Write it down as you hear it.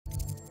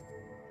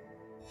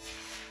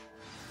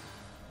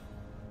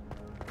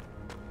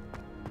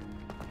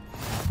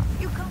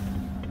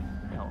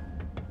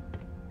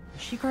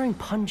she growing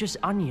Punja's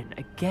onion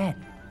again?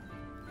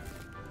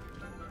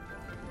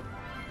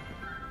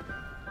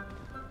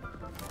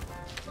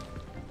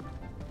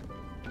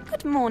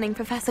 Good morning,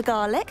 Professor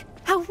Garlick.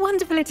 How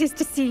wonderful it is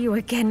to see you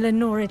again,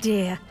 Lenora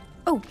dear.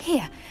 Oh,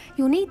 here.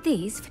 You'll need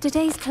these for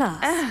today's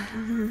class.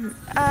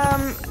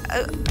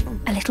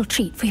 A little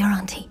treat for your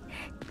auntie.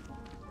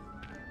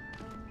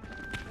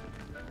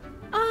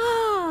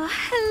 Ah,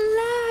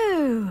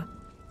 hello.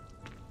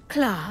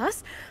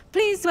 Class,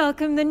 please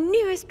welcome the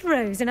newest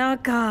rose in our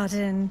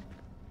garden.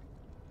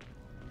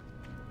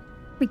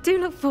 We do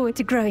look forward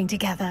to growing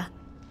together.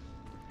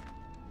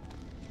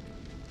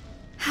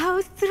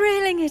 How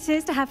thrilling it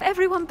is to have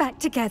everyone back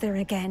together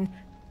again.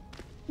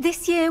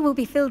 This year will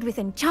be filled with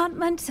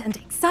enchantment and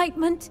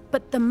excitement,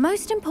 but the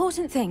most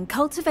important thing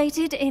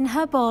cultivated in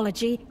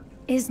herbology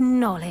is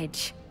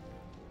knowledge.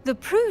 The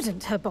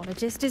prudent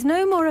herbologist is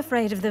no more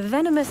afraid of the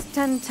venomous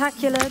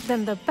tentacular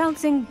than the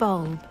bouncing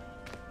bulb.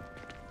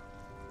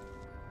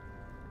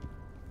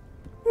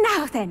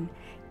 Now then,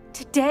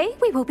 today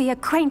we will be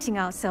acquainting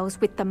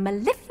ourselves with the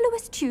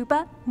mellifluous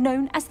tuber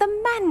known as the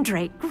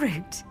mandrake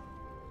root.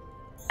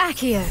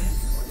 Accio.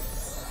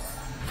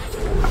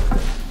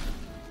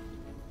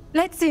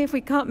 Let's see if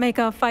we can't make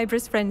our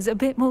fibrous friends a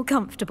bit more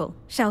comfortable,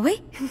 shall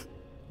we?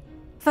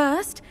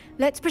 First,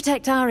 let's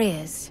protect our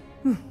ears.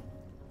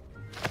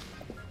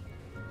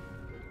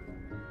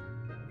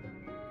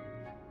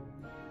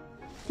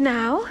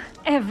 Now,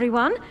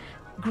 everyone,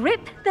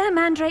 grip their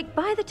mandrake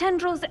by the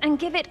tendrils and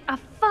give it a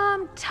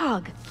firm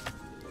tug.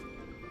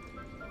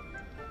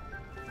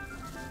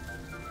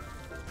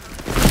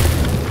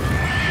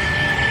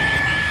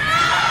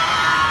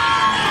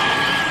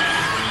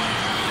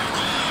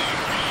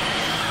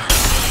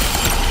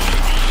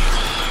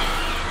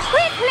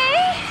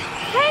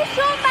 Place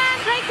your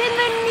mandrake in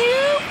the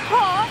new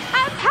pot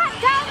and pat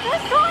down the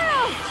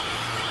soil!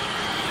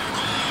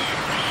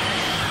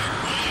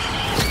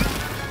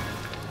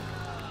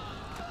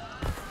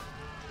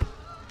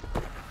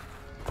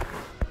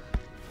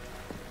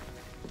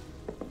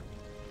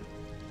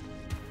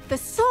 The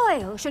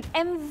soil should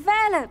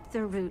envelop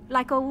the root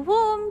like a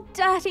warm,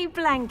 dirty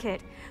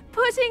blanket,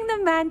 putting the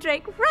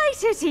mandrake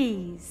right at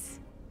ease.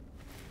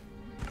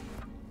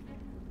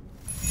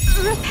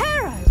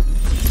 Reparo!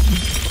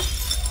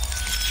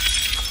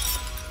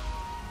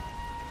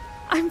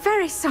 I'm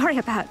very sorry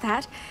about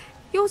that.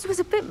 Yours was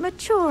a bit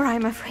mature,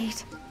 I'm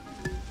afraid.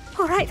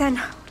 All right then,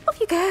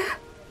 off you go.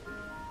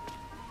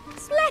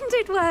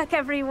 Splendid work,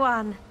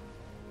 everyone.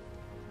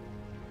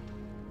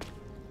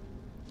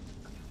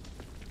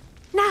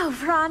 Now,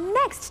 for our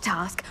next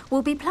task,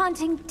 we'll be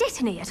planting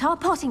dittany at our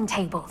potting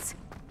tables.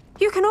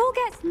 You can all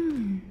get...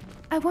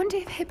 I wonder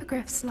if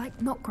hippogriffs like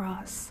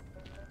knotgrass.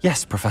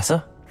 Yes,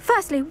 Professor.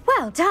 Firstly,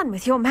 well done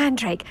with your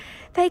mandrake.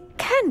 They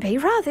can be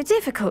rather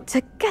difficult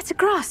to get a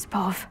grasp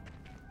of.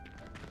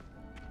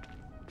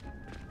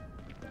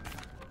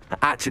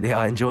 Actually,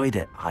 I enjoyed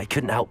it. I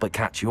couldn't help but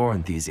catch your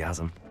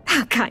enthusiasm.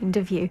 How kind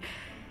of you.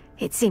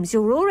 It seems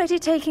you're already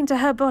taking to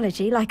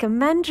herbology like a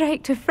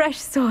mandrake to fresh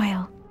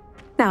soil.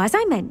 Now, as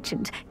I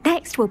mentioned,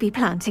 next we'll be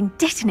planting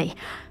dittany.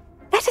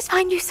 Let us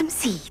find you some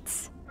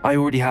seeds. I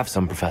already have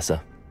some,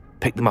 Professor.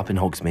 Picked them up in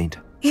Hogsmeade.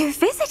 You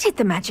visited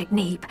the Magic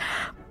Neep.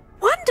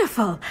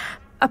 Wonderful.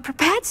 A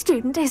prepared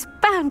student is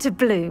bound to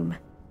bloom.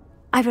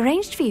 I've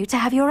arranged for you to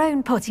have your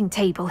own potting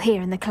table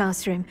here in the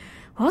classroom.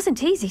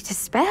 Wasn't easy to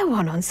spare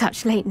one on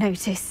such late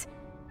notice.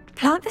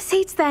 Plant the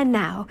seeds there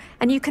now,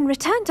 and you can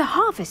return to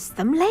harvest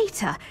them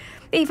later.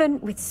 Even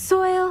with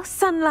soil,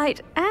 sunlight,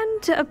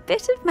 and a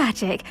bit of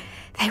magic,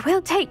 they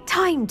will take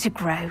time to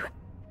grow.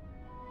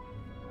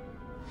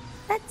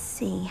 Let's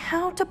see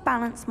how to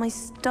balance my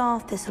star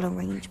thistle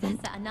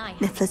arrangement.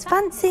 Niffler's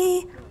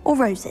fancy or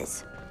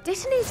roses?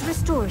 Dittany's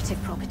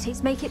restorative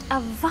properties make it a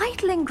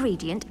vital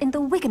ingredient in the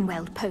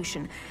Wiggenweld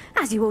potion,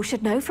 as you all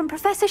should know from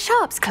Professor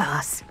Sharp's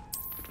class.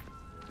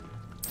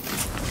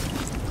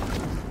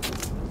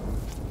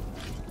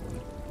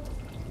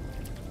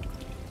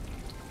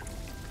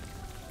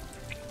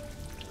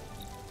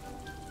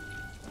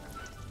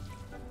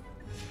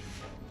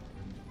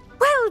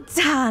 Well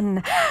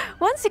done!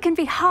 Once it can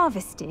be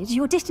harvested,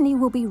 your dittany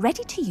will be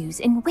ready to use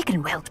in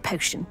Wiggenweld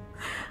potion.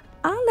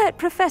 I'll let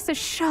Professor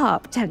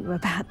Sharp tell you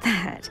about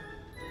that.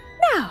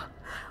 Now,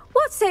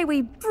 what say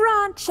we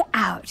branch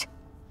out?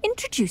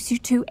 Introduce you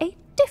to a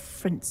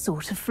different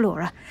sort of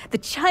flora, the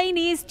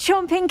Chinese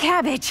chomping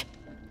cabbage.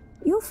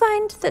 You'll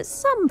find that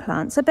some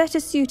plants are better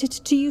suited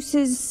to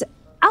uses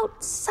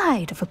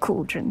outside of a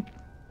cauldron.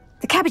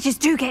 The cabbages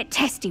do get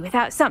testy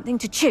without something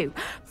to chew.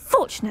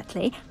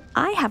 Fortunately,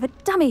 I have a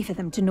dummy for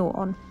them to gnaw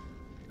on.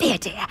 Be a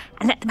dear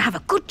and let them have a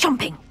good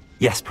chomping.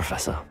 Yes,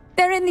 Professor.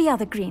 They're in the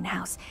other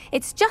greenhouse.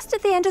 It's just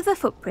at the end of the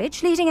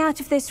footbridge leading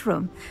out of this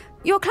room.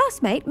 Your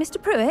classmate,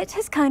 Mr. Pruitt,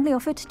 has kindly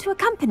offered to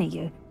accompany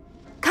you.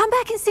 Come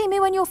back and see me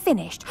when you're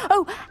finished.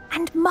 Oh,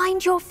 and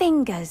mind your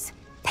fingers.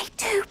 They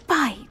do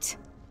bite.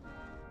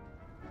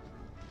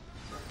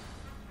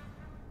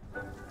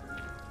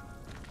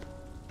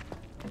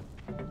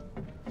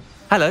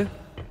 Hello.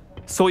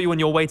 Saw you on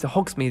your way to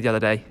Hogsmeade the other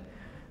day.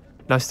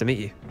 Nice to meet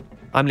you.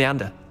 I'm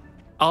Leander.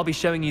 I'll be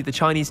showing you the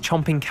Chinese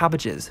chomping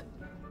cabbages.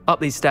 Up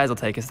these stairs will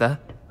take us there,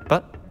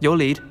 but your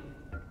lead.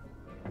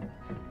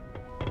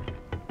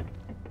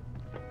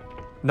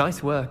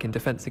 Nice work in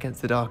Defense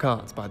Against the Dark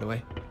Arts, by the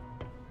way.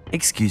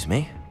 Excuse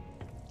me?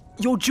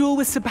 Your duel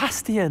with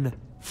Sebastian!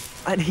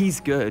 And he's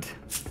good.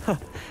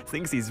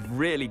 Thinks he's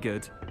really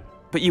good.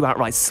 But you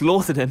outright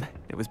slaughtered him.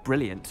 It was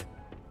brilliant.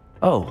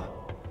 Oh.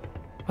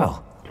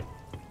 Well,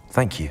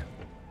 thank you.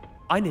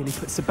 I nearly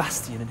put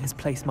Sebastian in his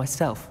place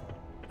myself.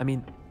 I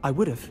mean, I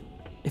would have,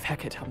 if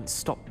Hecate hadn't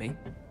stopped me.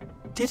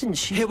 Didn't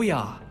she? Here we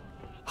are,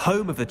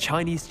 home of the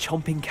Chinese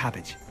chomping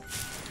cabbage.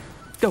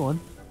 Go on,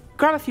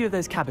 grab a few of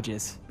those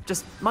cabbages.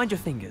 Just mind your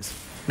fingers.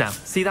 Now,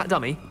 see that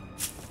dummy?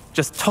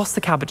 Just toss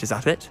the cabbages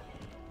at it,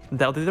 and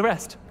they'll do the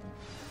rest.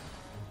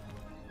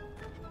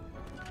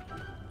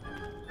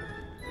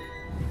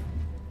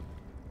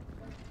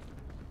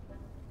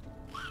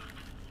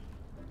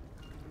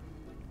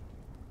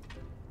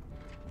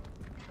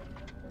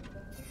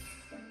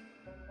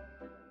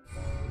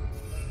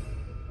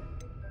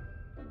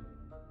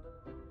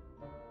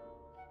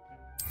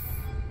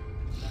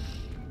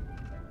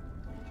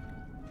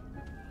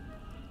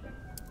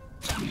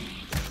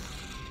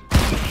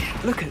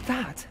 Look at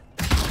that.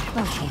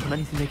 They'll chomp on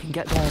anything they can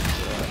get their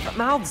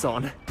mouths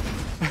on.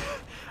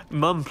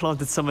 Mum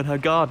planted some in her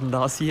garden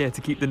last year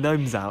to keep the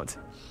gnomes out.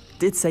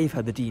 Did save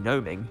her the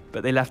de-gnoming,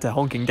 but they left her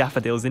honking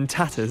daffodils in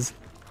tatters.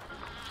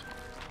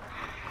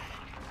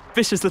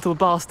 Vicious little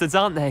bastards,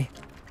 aren't they?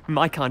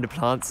 My kind of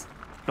plants.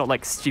 Not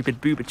like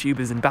stupid booba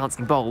tubers and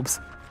bouncing bulbs.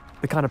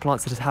 The kind of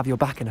plants that just have your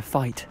back in a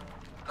fight.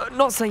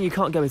 Not saying you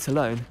can't go it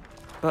alone,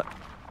 but,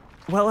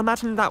 well,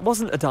 imagine that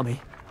wasn't a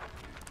dummy.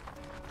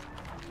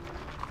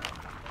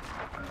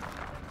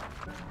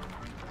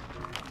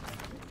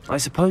 I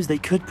suppose they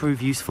could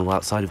prove useful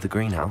outside of the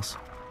greenhouse.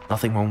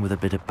 Nothing wrong with a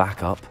bit of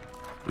backup,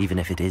 even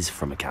if it is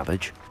from a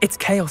cabbage. It's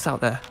chaos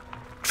out there.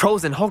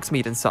 Trolls in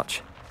Hogsmeade and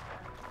such.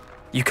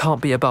 You can't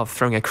be above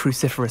throwing a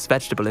cruciferous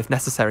vegetable if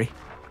necessary.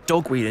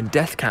 Dogweed and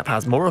deathcap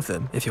has more of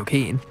them, if you're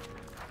keen.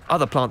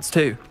 Other plants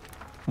too.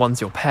 Ones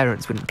your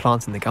parents wouldn't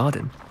plant in the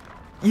garden.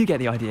 You get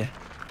the idea.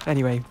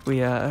 Anyway, we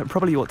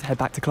probably ought to head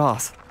back to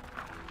class.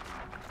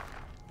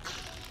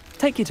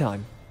 Take your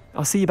time.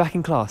 I'll see you back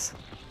in class.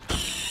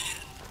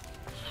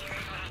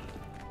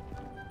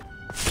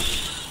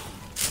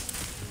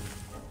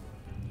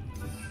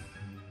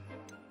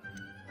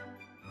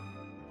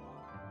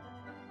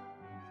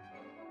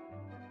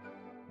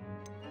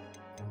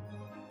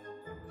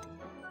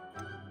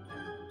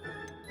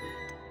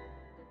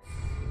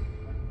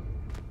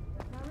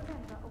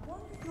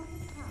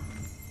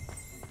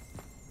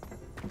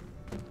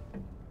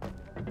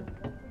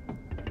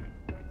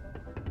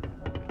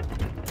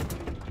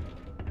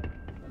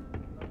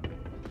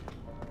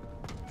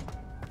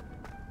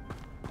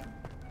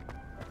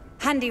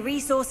 Handy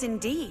resource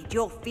indeed,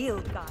 your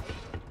field guide.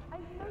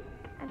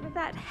 And with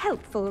that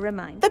helpful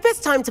reminder. The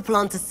best time to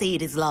plant a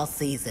seed is last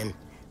season.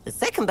 The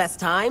second best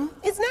time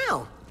is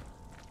now.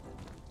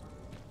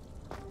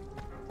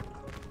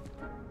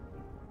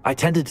 I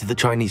tended to the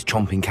Chinese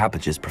chomping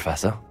cabbages,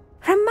 Professor.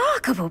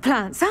 Remarkable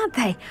plants, aren't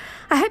they?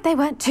 I hope they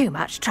weren't too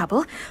much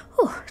trouble.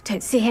 Oh,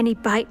 don't see any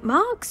bite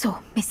marks or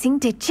missing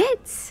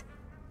digits.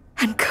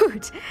 And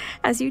good,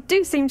 as you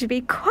do seem to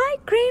be quite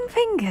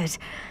green-fingered.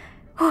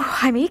 Oh,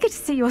 I'm eager to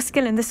see your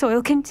skill in the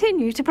soil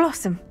continue to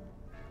blossom.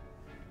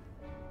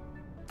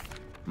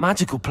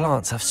 Magical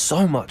plants have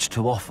so much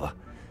to offer.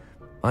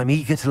 I'm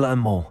eager to learn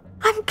more.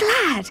 I'm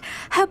glad.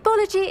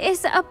 Herbology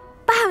is a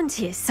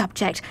bounteous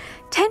subject.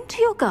 Tend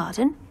to your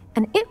garden,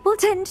 and it will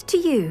tend to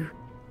you.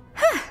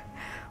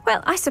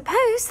 Well, I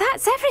suppose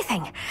that's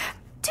everything.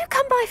 Do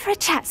come by for a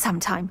chat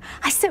sometime.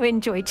 I so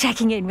enjoy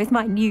checking in with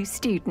my new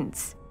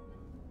students.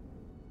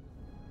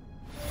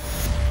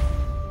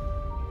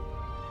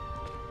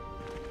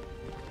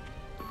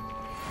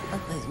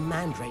 Those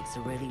mandrakes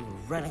are really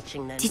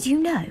relishing their... Did you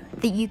know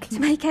that you can... To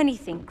make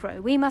anything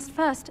grow, we must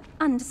first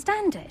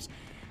understand it.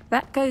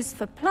 That goes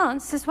for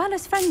plants as well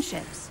as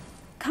friendships.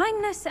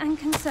 Kindness and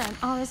concern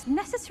are as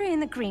necessary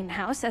in the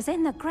greenhouse as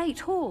in the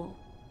Great Hall.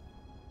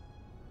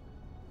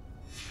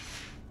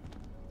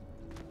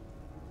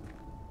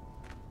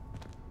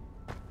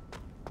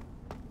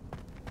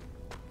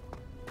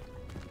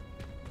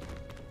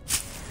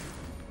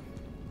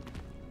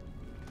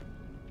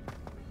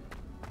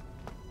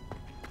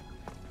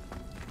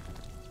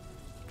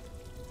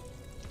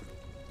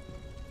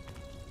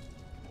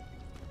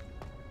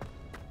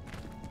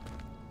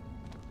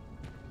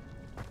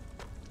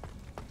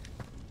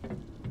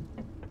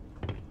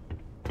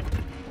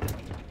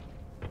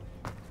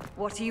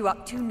 What are you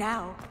up to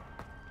now?